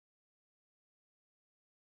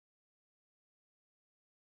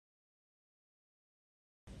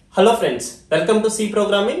Hello friends, welcome to C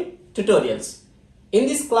Programming Tutorials. In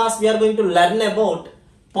this class we are going to learn about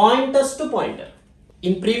pointers to pointer.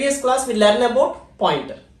 In previous class we learned about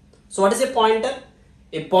pointer. So what is a pointer?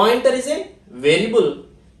 A pointer is a variable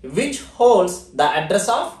which holds the address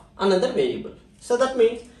of another variable. So that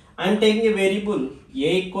means I am taking a variable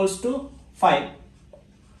a equals to 5.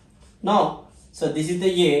 Now, so this is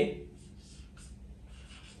the a.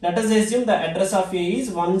 Let us assume the address of a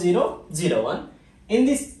is 1001. In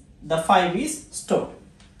this the 5 is stored.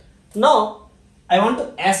 Now I want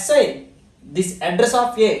to assign this address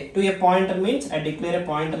of a to a pointer, means I declare a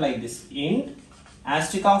pointer like this: int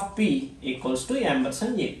asterisk of p equals to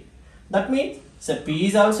ampersand a. That means so p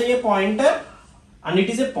is also a pointer and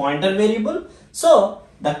it is a pointer variable. So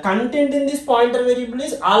the content in this pointer variable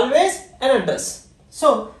is always an address.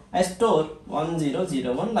 So I store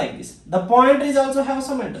 1001 like this. The pointer is also have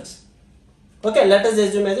some address. Okay, let us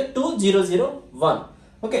assume as a 2001.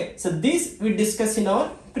 Okay, so this we discussed in our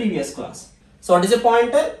previous class. So what is a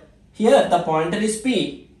pointer? Here the pointer is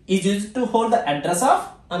p is used to hold the address of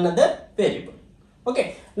another variable.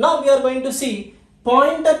 Okay, now we are going to see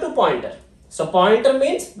pointer to pointer. So pointer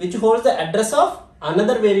means which holds the address of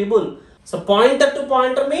another variable. So pointer to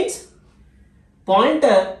pointer means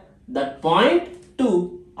pointer that point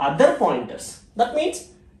to other pointers. That means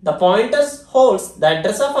the pointers holds the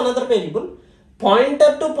address of another variable.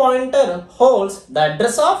 Pointer to pointer holds the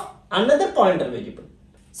address of another pointer variable.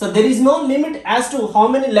 So there is no limit as to how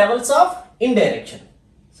many levels of indirection.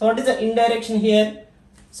 So what is the indirection here?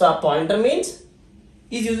 So a pointer means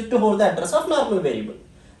is used to hold the address of normal variable.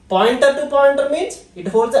 Pointer to pointer means it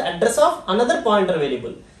holds the address of another pointer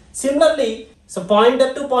variable. Similarly, so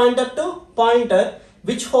pointer to pointer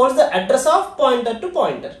which holds the address of pointer to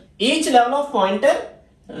pointer. Each level of pointer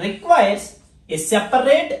requires a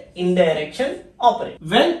separate indirection operator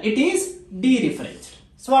when it is dereferenced.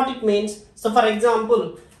 So what it means? So for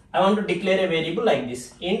example, I want to declare a variable like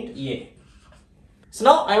this, int a. So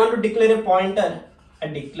now I want to declare a pointer. I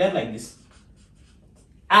declare like this,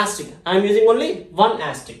 asterisk. I am using only one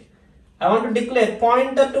asterisk. I want to declare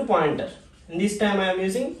pointer to pointer. And this time I am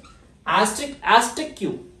using asterisk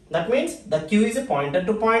q. That means the q is a pointer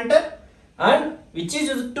to pointer and which is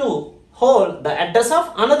used to hold the address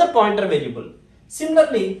of another pointer variable.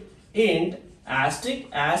 Similarly, int asterisk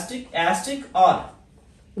r.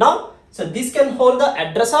 Now, so this can hold the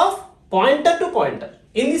address of pointer to pointer.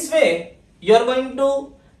 In this way, you are going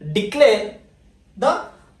to declare the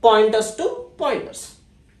pointers to pointers.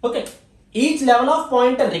 Okay. Each level of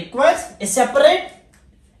pointer requires a separate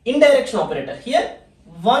indirection operator. Here,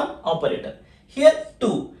 one operator. Here,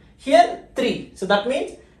 two. Here, three. So that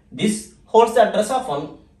means this holds the address of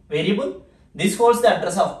one variable. This holds the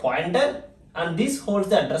address of pointer. And this holds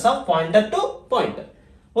the address of pointer to pointer.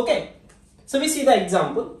 Okay. So we see the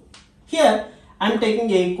example. Here I am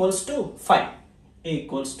taking a equals to 5. A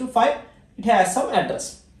equals to 5. It has some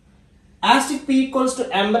address. Asterisk p equals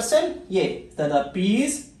to ampersand a. So the p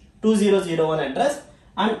is 2001 address.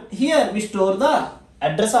 And here we store the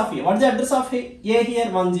address of a. What is the address of a? A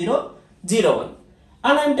here 1001.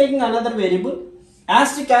 And I am taking another variable.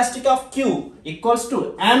 Asterisk of q equals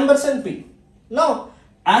to ampersand p. Now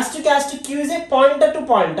asterisk q is a pointer to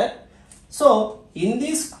pointer. So in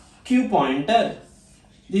this q pointer,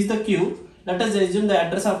 this is the q. Let us assume the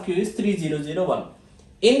address of q is 3001.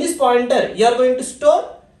 In this pointer, you are going to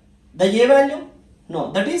store the a value?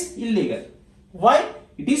 No, that is illegal. Why?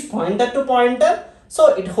 It is pointer to pointer.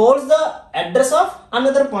 So it holds the address of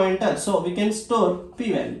another pointer. So we can store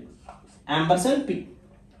p value, ampersand p.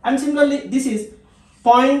 And similarly, this is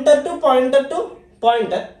pointer to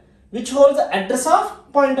pointer, which holds the address of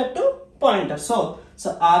pointer to pointer. So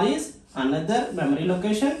R is another memory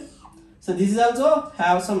location. So this is also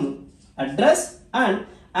have some address, and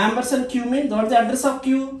ampersand q means what is the address of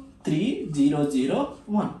q?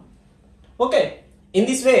 3001. Okay. In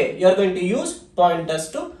this way, you are going to use pointers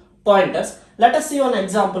to pointers. Let us see one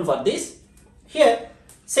example for this. Here,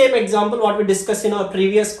 same example what we discussed in our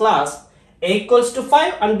previous class. A equals to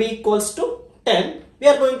 5 and b equals to 10. We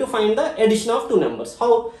are going to find the addition of two numbers.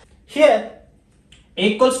 How? Here, a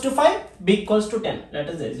equals to 5, b equals to 10. Let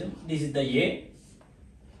us assume this is the a,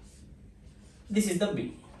 this is the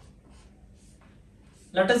b.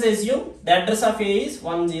 Let us assume the address of a is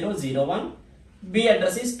 1001, b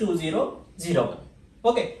address is 2001.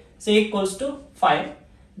 Okay, so a equals to 5,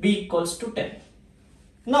 b equals to 10.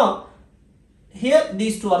 Now, here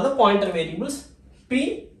these two are the pointer variables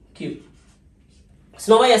p, q.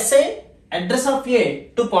 So now I assign address of a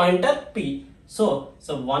to pointer p. So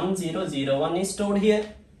 1001 is stored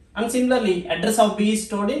here, and similarly address of b is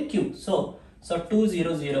stored in q. So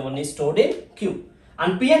 2001 is stored in q.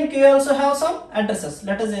 And P and Q also have some addresses.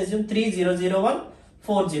 Let us assume 3001,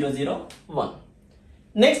 4001.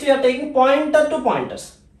 Next we are taking pointer to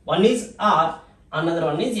pointers. One is R, another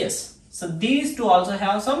one is S. So these two also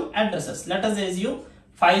have some addresses. Let us assume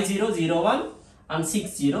 5001 and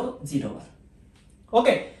 6001.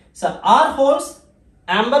 Okay, so R holds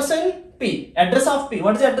ampersand P, address of P.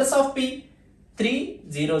 What is the address of P?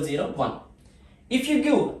 3001. If you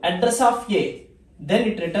give address of A, then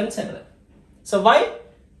it returns error. So why?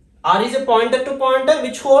 R is a pointer to pointer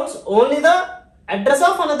which holds only the address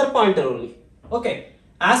of another pointer only. Okay,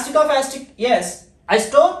 asterisk of asterisk, yes, I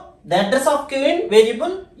store the address of Q in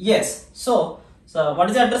variable yes. So what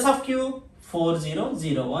is the address of Q?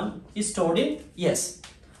 4001 is stored in yes.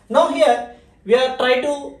 Now here we are trying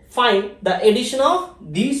to find the addition of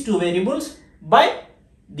these two variables by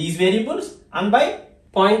these variables and by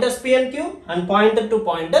pointers P and Q and pointer to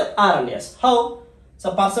pointer R and S. How?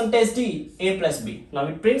 So percentage D, A plus B. Now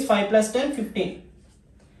it prints 5 plus 10, 15.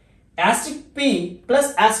 Asterisk P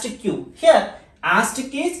plus asterisk Q. Here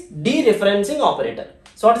asterisk is dereferencing operator.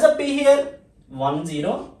 So what is the P here?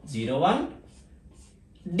 1001.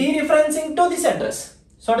 Dereferencing to this address.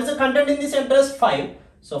 So what is the content in this address? 5.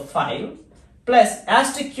 So 5 plus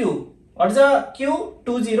asterisk Q. What is the Q?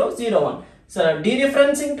 2001. So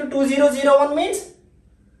dereferencing to 2001 means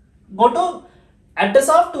go to address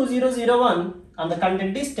of 2001 and the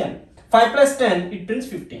content is 10. 5 plus 10, it prints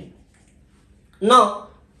 15. Now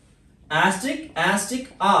asterisk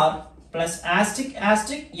asterisk R plus asterisk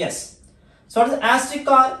asterisk yes. So what is the asterisk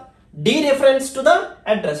R? Dereference to the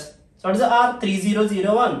address. So what is the R?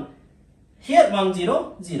 3001. Here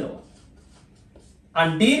 1001.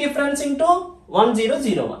 And dereferencing to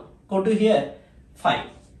 1001. Go to here 5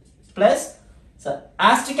 plus so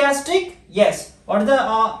asterisk asterisk yes. What is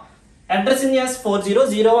the address in yes?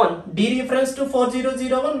 4001. Dereference to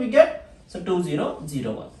 4001 we get so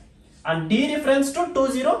 2001. And dereference to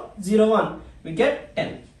 2001 we get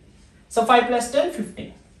 10. So 5 plus 10,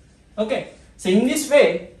 15. Okay. So in this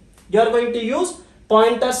way you are going to use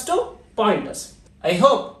pointers to pointers. I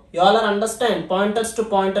hope you all understand pointers to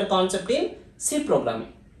pointer concept in C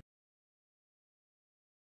programming.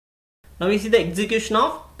 Now we see the execution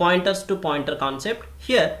of pointers to pointer concept.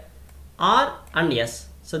 Here R and S.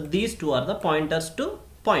 So these two are the pointers to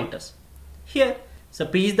pointers. Here so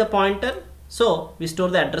P is the pointer, so we store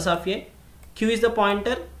the address of A. Q is the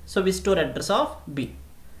pointer, so we store address of B.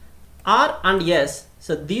 R and S,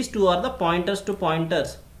 so these two are the pointers to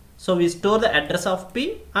pointers, so we store the address of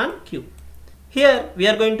P and Q. Here we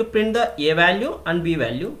are going to print the A value and B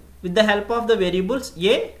value with the help of the variables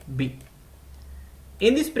A, B.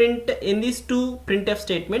 In these two printf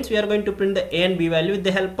statements, we are going to print the A and B value with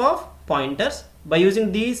the help of pointers. By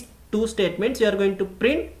using these two statements, we are going to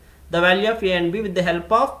print the value of A and B with the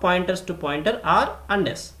help of pointers to pointer R and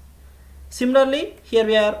S. Similarly, here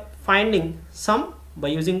we are finding sum by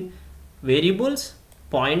using variables,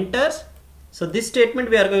 pointers. So this statement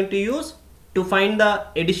we are going to use to find the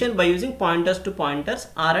addition by using pointers to pointers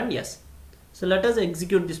R and S. So let us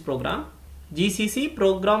execute this program. GCC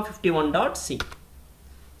program51.c.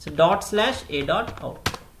 So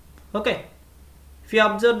 /a.out. Okay. If you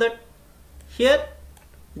observe that here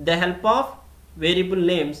with the help of variable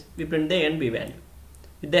names we print the A and B value.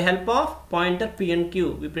 With the help of pointer P and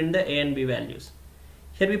Q we print the A and B values.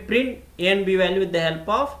 Here we print A and B value with the help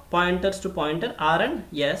of pointers to pointer R and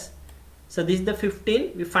S. So this is the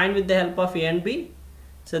 15 we find with the help of A and B.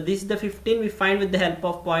 So this is the 15 we find with the help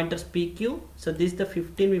of pointers PQ. So this is the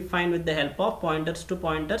 15 we find with the help of pointers to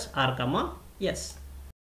pointers R, S.